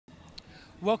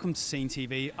Welcome to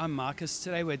SceneTV. I'm Marcus.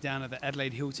 Today we're down at the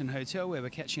Adelaide Hilton Hotel where we're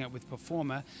catching up with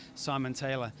performer Simon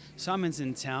Taylor. Simon's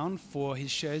in town for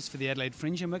his shows for the Adelaide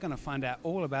Fringe and we're going to find out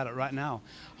all about it right now.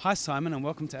 Hi Simon and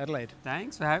welcome to Adelaide.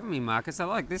 Thanks for having me, Marcus. I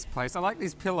like this place. I like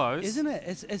these pillows. Isn't it?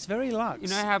 It's very luxe. You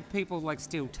know how people like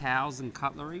steal towels and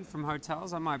cutlery from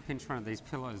hotels? I might pinch one of these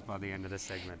pillows by the end of the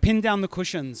segment. Pin down the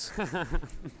cushions.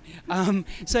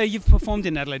 So you've performed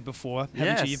in Adelaide before,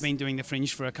 haven't you? You've been doing the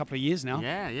Fringe for a couple of years now.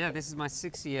 Yeah. This is my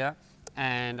 6th year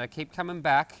and I keep coming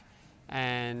back,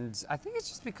 and I think it's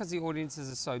just because the audiences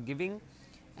are so giving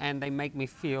and they make me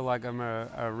feel like I'm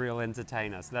a real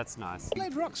entertainer, so that's nice.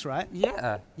 Adelaide rocks, right?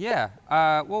 Yeah.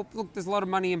 Well, look, there's a lot of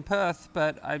money in Perth,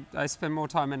 but I spend more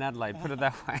time in Adelaide, put it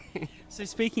that way. So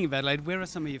speaking of Adelaide, where are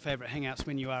some of your favourite hangouts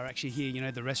when you are actually here? You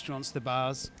know, the restaurants, the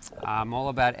bars? I'm all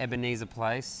about Ebenezer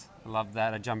Place. I love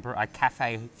that. I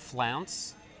cafe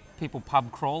flounce. People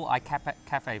pub crawl, I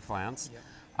cafe flounce. Yep.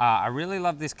 I really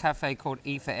love this cafe called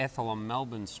E for Ethel on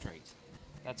Melbourne Street.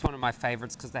 That's one of my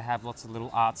favourites because they have lots of little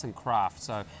arts and crafts.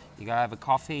 So you go have a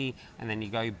coffee and then you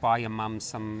go buy your mum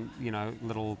some,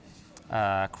 little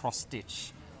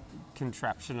cross-stitch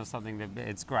contraption or something.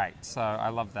 It's great. So I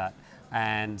love that.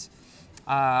 And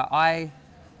I'm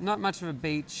not much of a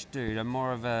beach dude. I'm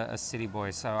more of a city boy.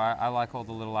 So I like all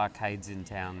the little arcades in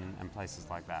town and places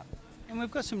like that. And we've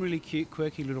got some really cute,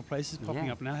 quirky little places popping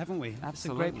up now, haven't we? Absolutely. It's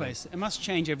a great place. It must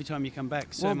change every time you come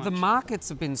back so much. Well, the markets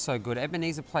have been so good.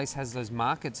 Ebenezer Place has those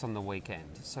markets on the weekend.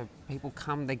 So people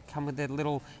come, they come with their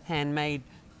little handmade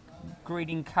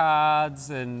greeting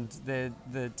cards and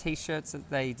the T-shirts that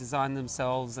they design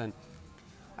themselves. And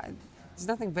there's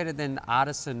nothing better than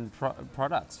artisan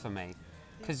products for me.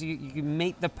 Because you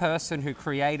meet the person who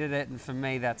created it, and for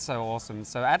me, that's so awesome.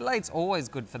 So Adelaide's always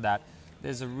good for that.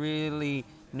 There's a really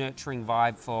nurturing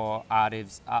vibe for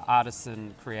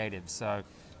artisan creatives, so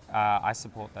I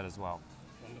support that as well.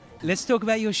 Let's talk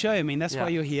about your show. I mean, that's why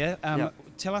you're here.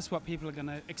 Tell us what people are going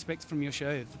to expect from your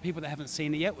show. For people that haven't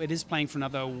seen it yet, it is playing for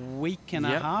another week and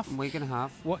a half. Week and a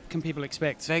half. What can people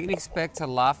expect? They can expect to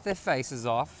laugh their faces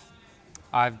off.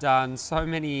 I've done so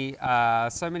many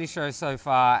shows so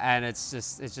far, and it's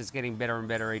just getting better and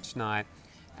better each night.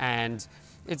 And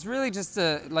it's really just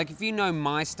like, if you know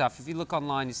my stuff, if you look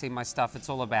online, you see my stuff, it's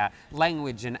all about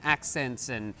language and accents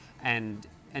and an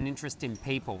interest in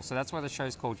people. So that's why the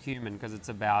show's called Human, because it's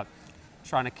about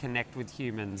trying to connect with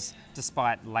humans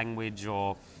despite language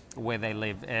or where they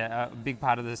live. A big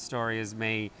part of the story is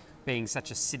me being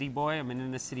such a city boy. I'm an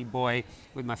inner city boy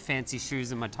with my fancy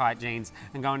shoes and my tight jeans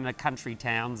and going to country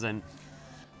towns, and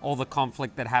all the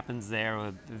conflict that happens there,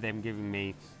 or them giving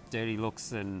me dirty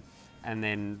looks and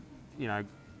then,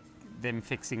 them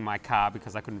fixing my car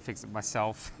because I couldn't fix it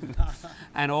myself.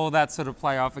 And all that sort of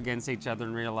play off against each other,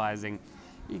 and realizing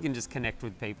you can just connect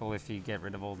with people if you get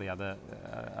rid of all the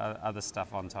other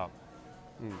stuff on top.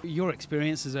 Your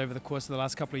experiences over the course of the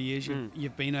last couple of years,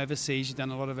 you've been overseas, you've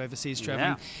done a lot of overseas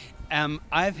traveling. Yeah.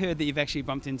 I've heard that you've actually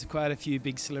bumped into quite a few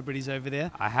big celebrities over there.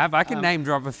 I have. I can name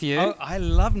drop a few. Oh, I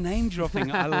love name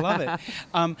dropping. I love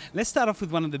it. Let's start off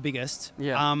with one of the biggest.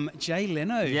 Jay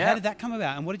Leno. Yeah. How did that come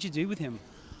about and what did you do with him?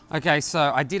 Okay,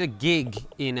 so I did a gig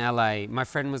in LA. My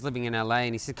friend was living in LA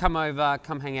and he said, come over,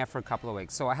 come hang out for a couple of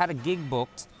weeks. So I had a gig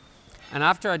booked. And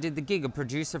after I did the gig, a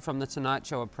producer from The Tonight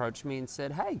Show approached me and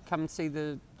said, hey, come and see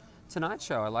The Tonight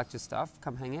Show. I liked your stuff.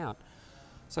 Come hang out.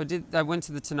 So I went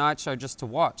to The Tonight Show just to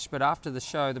watch. But after the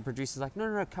show, the producer's like,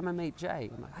 no, come and meet Jay.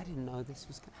 I'm like, I didn't know this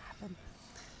was going to happen.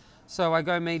 So I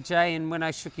go meet Jay, and when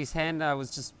I shook his hand, I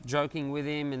was just joking with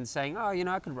him and saying, oh,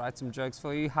 I could write some jokes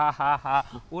for you. Ha, ha,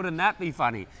 ha. Wouldn't that be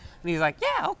funny? And he's like,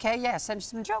 yeah, okay, yeah, send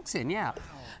some jokes in, yeah.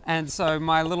 And so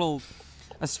my little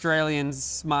Australian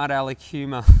smart aleck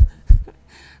humour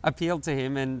appealed to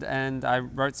him, and I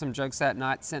wrote some jokes that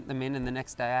night, sent them in, and the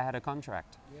next day I had a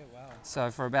contract. Yeah, wow. So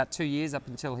for about 2 years, up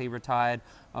until he retired,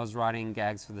 I was writing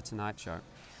gags for The Tonight Show.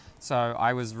 So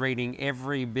I was reading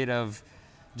every bit of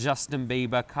Justin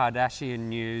Bieber, Kardashian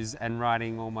news, and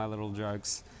writing all my little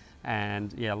jokes.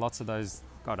 And yeah, lots of those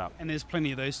got up. And there's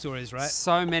plenty of those stories, right?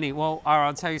 So many. Well,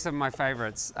 I'll tell you some of my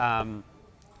favorites.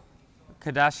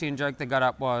 Kardashian joke that got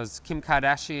up was Kim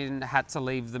Kardashian had to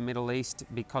leave the Middle East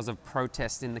because of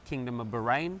protests in the Kingdom of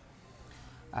Bahrain.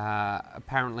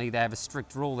 Apparently they have a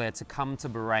strict rule there. To come to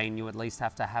Bahrain, you at least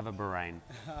have to have a Bahrain.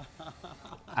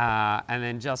 And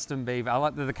then Justin Bieber, I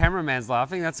like the cameraman's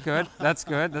laughing, that's good, that's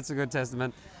good, that's a good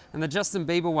testament. And the Justin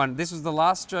Bieber one, this was the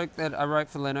last joke that I wrote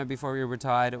for Leno before he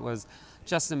retired. It was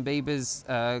Justin Bieber's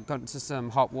got into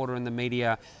some hot water in the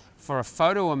media for a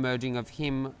photo emerging of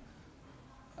him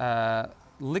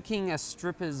licking a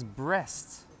stripper's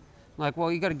breast. like,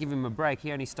 well, you got to give him a break.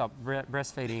 He only stopped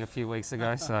breastfeeding a few weeks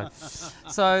ago.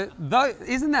 So though,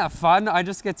 isn't that fun? I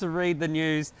just get to read the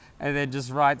news and then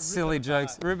just write silly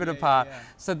jokes, rip it apart. Yeah.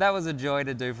 So that was a joy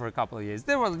to do for a couple of years.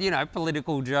 There were, you know,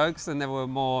 political jokes and there were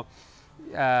more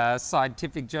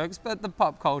scientific jokes, but the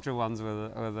pop culture ones were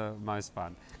the most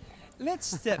fun. Let's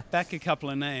step back a couple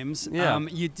of names. Yeah.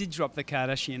 You did drop the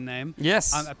Kardashian name.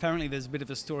 Yes. Apparently there's a bit of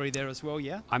a story there as well,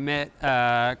 yeah? I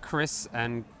met Chris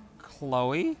and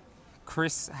Chloe.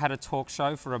 Chris had a talk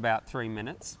show for about 3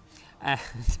 minutes,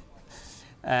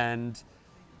 and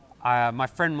my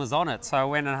friend was on it, so I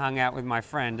went and hung out with my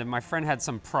friend, and my friend had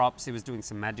some props. He was doing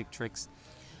some magic tricks,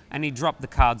 and he dropped the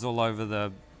cards all over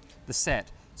the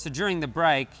set. So during the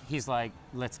break, he's like,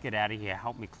 let's get out of here,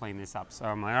 help me clean this up. So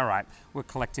I'm like, all right, we're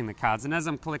collecting the cards. And as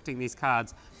I'm collecting these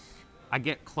cards, I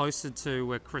get closer to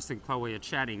where Chris and Chloe are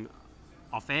chatting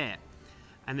off air,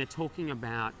 and they're talking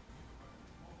about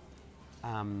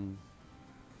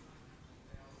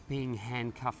being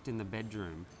handcuffed in the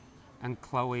bedroom. And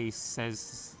Chloe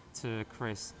says to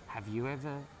Chris, have you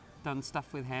ever done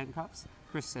stuff with handcuffs?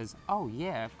 Chris says, oh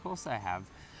yeah, of course I have.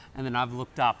 And then I've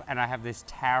looked up and I have this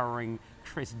towering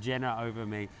Kris Jenner over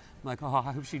me. I'm like, oh,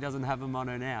 I hope she doesn't have them on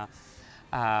her now.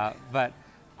 But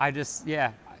I just,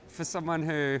 yeah, for someone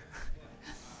who,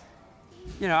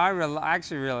 you know, I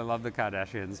actually really love the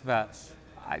Kardashians, but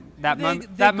that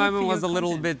moment was a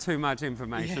little bit too much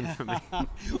information for me.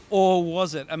 Or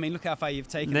was it? I mean, look how far you've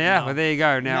taken it. Yeah, well, there you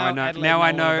go. Now I know. Adelaide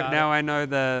Now I know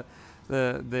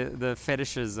the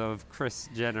fetishes of Kris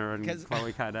Jenner and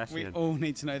Khloe Kardashian. We all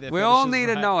need to know their fetishes. We all need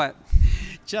to know it.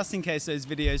 Just in case those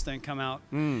videos don't come out.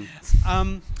 Mm.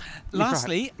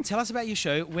 Lastly, tell us about your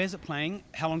show. Where's it playing?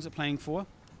 How long is it playing for?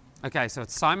 Okay, so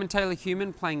it's Simon Taylor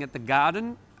Human playing at the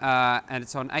Garden, and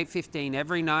it's on 8:15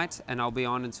 every night, and I'll be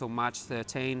on until March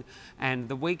 13. And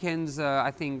the weekends,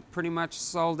 I think, pretty much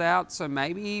sold out. So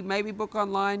maybe book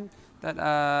online.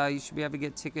 That you should be able to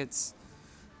get tickets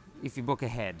if you book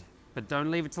ahead. But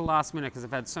don't leave it till last minute, because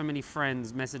I've had so many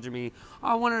friends messaging me, oh,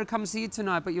 I wanted to come see you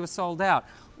tonight, but you were sold out.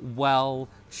 Well,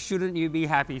 shouldn't you be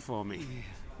happy for me?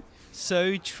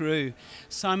 So true.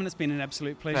 Simon, it's been an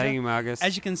absolute pleasure. Thank you, Markus.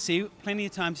 As you can see, plenty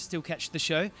of time to still catch the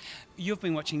show. You've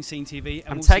been watching SceneTV, and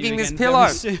I'm we'll see taking you this again pillow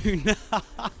very soon.